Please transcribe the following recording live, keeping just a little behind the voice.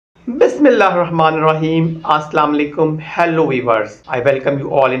Bismillahirrahmanirrahim. Assalamu alaikum. Hello viewers. I welcome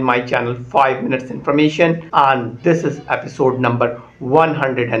you all in my channel 5 minutes information, and this is episode number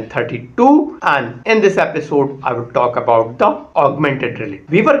 132, and in this episode I will talk about the augmented reality.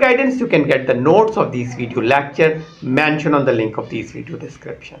 Viewer guidance, you can get the notes of this video lecture mentioned on the link of this video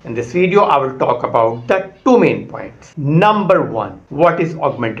description. In this video I will talk about the two main points. Number 1, what is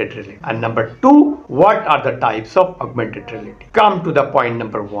augmented reality, and number 2, what are the types of augmented reality. Come to the point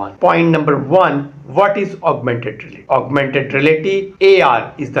number 1. Point number 1, what is augmented reality? Augmented reality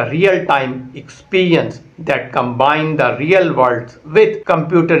AR is the real-time experience that combine the real world with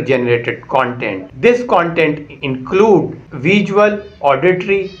computer generated content. This content include visual,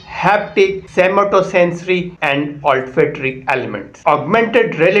 auditory, haptic, somatosensory and olfactory elements.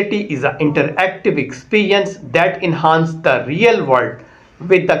 Augmented reality is an interactive experience that enhances the real world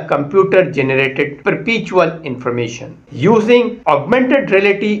with the computer generated perpetual information. Using augmented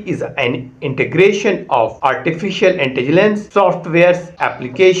reality is an integration of artificial intelligence, softwares,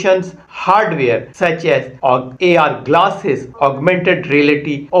 applications, hardware such as AR glasses, augmented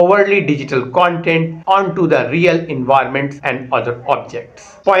reality, overlay digital content onto the real environments and other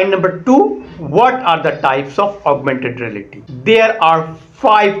objects. Point number 2, what are the types of augmented reality? There are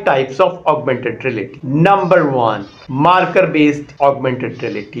 5 types of augmented reality. Number 1, marker-based augmented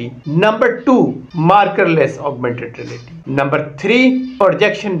reality. Number 2, markerless augmented reality. Number 3,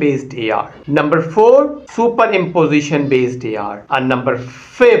 projection-based AR. Number 4, superimposition-based AR. And number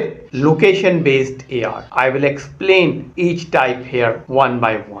 5, location-based AR. I will explain each type here one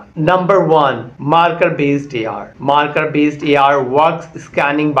by one. Number 1, marker-based AR. Marker-based AR works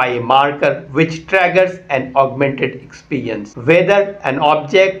scanning by a marker which triggers an augmented experience, whether an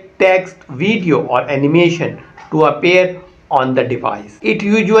object, text, video or animation to appear on the device. It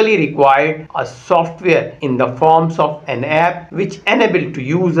usually required a software in the forms of an app which enabled the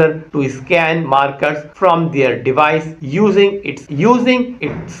user to scan markers from their device using its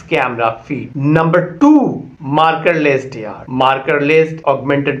camera feed. Number 2, markerless AR. Markerless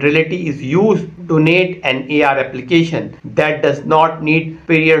augmented reality is used to create an AR application that does not need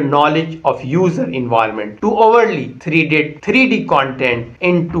prior knowledge of user environment to overlay 3D content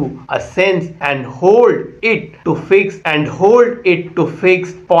into a sense and hold it to fixed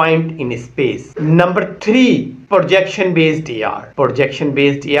point in space. Number 3, projection-based AR.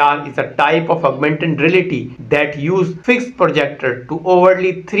 Projection-based AR is a type of augmented reality that uses fixed projector to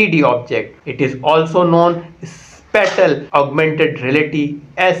overlay 3D object. It is also known as spatial augmented reality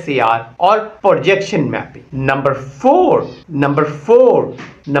SAR or projection mapping. Number 4,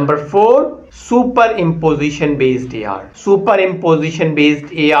 superimposition-based AR.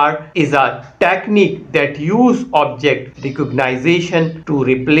 Superimposition-based AR is a technique that uses object recognition to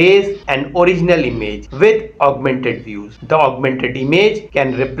replace an original image with augmented views. The augmented image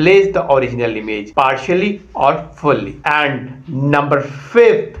can replace the original image partially or fully. And number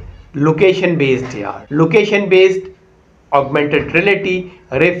 5, location-based AR. Location-based augmented reality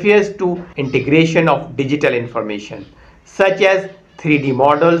refers to integration of digital information such as 3D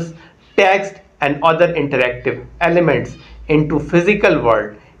models, text and other interactive elements into physical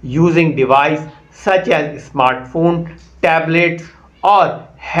world using devices such as smartphone, tablets or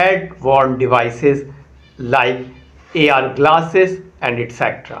head-worn devices like AR glasses and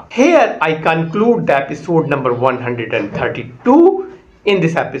etc. Here I conclude the episode number 132. In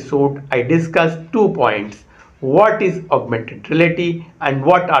this episode, I discussed 2 points. What is augmented reality and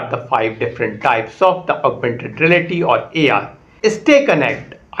what are the 5 different types of the augmented reality or AR. Stay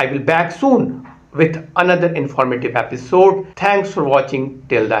connected. I will back soon with another informative episode. Thanks for watching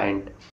till the end.